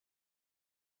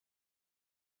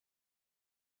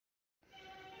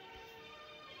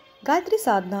Gayatri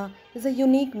Sadhana is a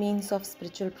unique means of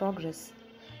spiritual progress.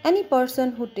 Any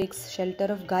person who takes shelter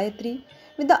of Gayatri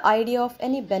with the idea of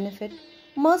any benefit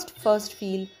must first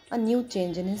feel a new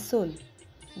change in his soul.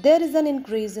 There is an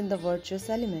increase in the virtuous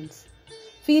elements.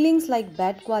 Feelings like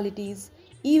bad qualities,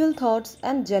 evil thoughts,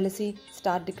 and jealousy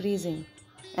start decreasing,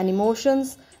 and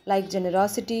emotions like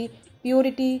generosity,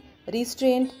 purity,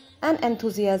 restraint, and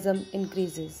enthusiasm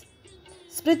increases.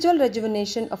 Spiritual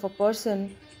rejuvenation of a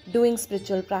person doing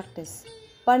spiritual practice.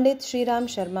 Pandit Shriram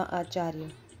Sharma Acharya.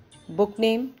 Book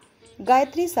name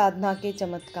Gayatri Sadhana ke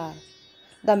Chamatkar.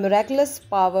 The Miraculous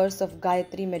Powers of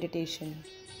Gayatri Meditation.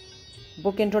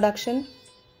 Book introduction.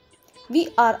 We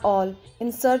are all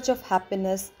in search of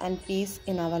happiness and peace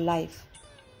in our life.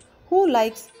 Who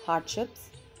likes hardships?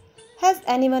 Has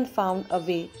anyone found a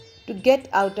way to get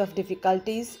out of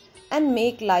difficulties and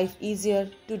make life easier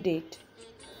to date?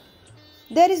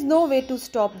 There is no way to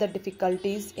stop the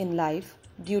difficulties in life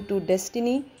due to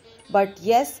destiny, but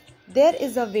yes, there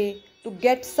is a way to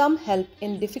get some help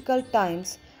in difficult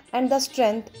times and the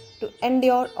strength to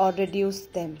endure or reduce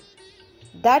them.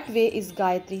 That way is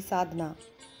Gayatri Sadhana,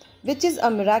 which is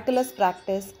a miraculous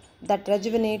practice that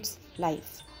rejuvenates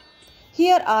life.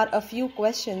 Here are a few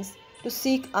questions to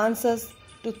seek answers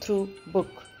to through book.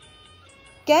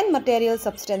 Can material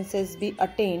substances be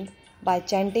attained by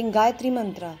chanting Gayatri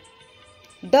Mantra?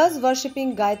 Does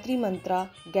worshipping Gayatri Mantra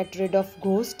get rid of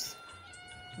ghosts?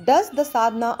 Does the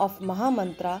sadhana of Maha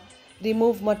Mantra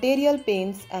remove material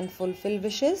pains and fulfill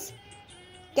wishes?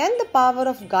 Can the power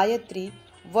of Gayatri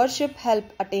worship help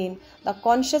attain the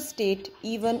conscious state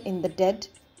even in the dead?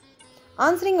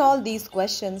 Answering all these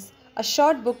questions, a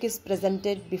short book is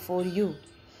presented before you.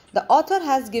 The author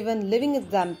has given living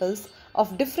examples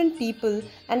of different people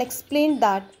and explained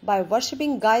that by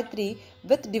worshipping Gayatri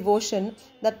with devotion,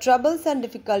 the troubles and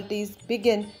difficulties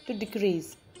begin to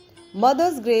decrease.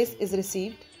 Mother's grace is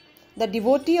received. The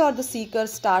devotee or the seeker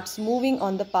starts moving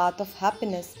on the path of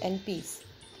happiness and peace.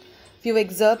 Few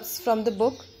excerpts from the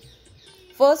book.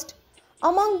 First,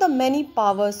 among the many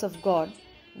powers of God,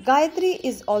 Gayatri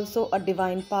is also a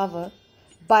divine power,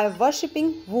 by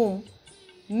worshipping whom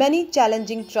many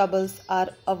challenging troubles are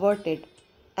averted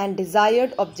and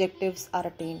desired objectives are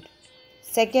attained.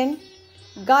 Second,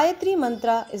 Gayatri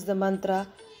Mantra is the mantra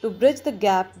to bridge the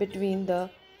gap between the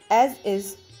as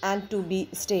is and to be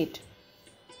state.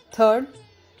 Third,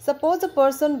 suppose a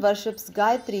person worships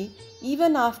Gayatri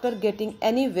even after getting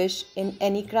any wish in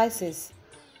any crisis.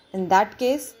 In that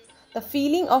case, the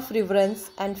feeling of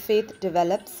reverence and faith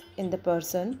develops in the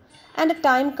person, and a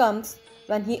time comes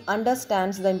when he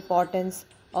understands the importance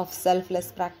of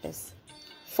selfless practice.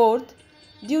 Fourth,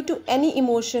 due to any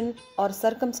emotion or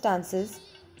circumstances,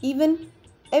 even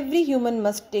every human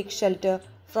must take shelter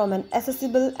from an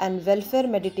accessible and welfare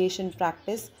meditation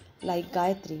practice like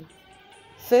Gayatri.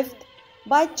 Fifth,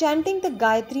 by chanting the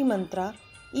Gayatri Mantra,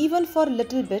 even for a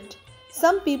little bit,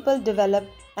 some people develop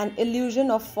an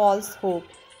illusion of false hope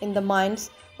in the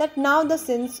minds that now the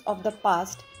sins of the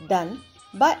past done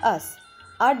by us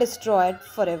are destroyed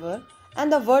forever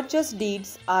and the virtuous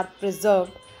deeds are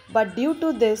preserved, but due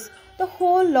to this, the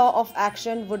whole law of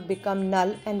action would become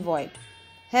null and void.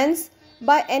 Hence,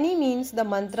 by any means, the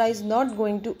mantra is not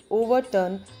going to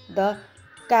overturn the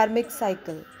karmic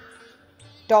cycle.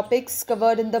 Topics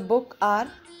covered in the book are: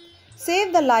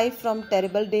 save the life from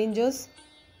terrible dangers,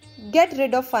 get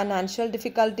rid of financial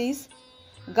difficulties,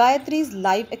 Gayatri's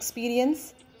life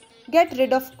experience, get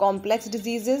rid of complex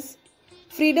diseases,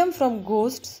 freedom from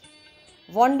ghosts,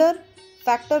 wonder,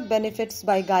 factor benefits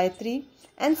by Gayatri,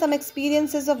 and some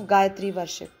experiences of Gayatri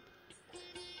worship.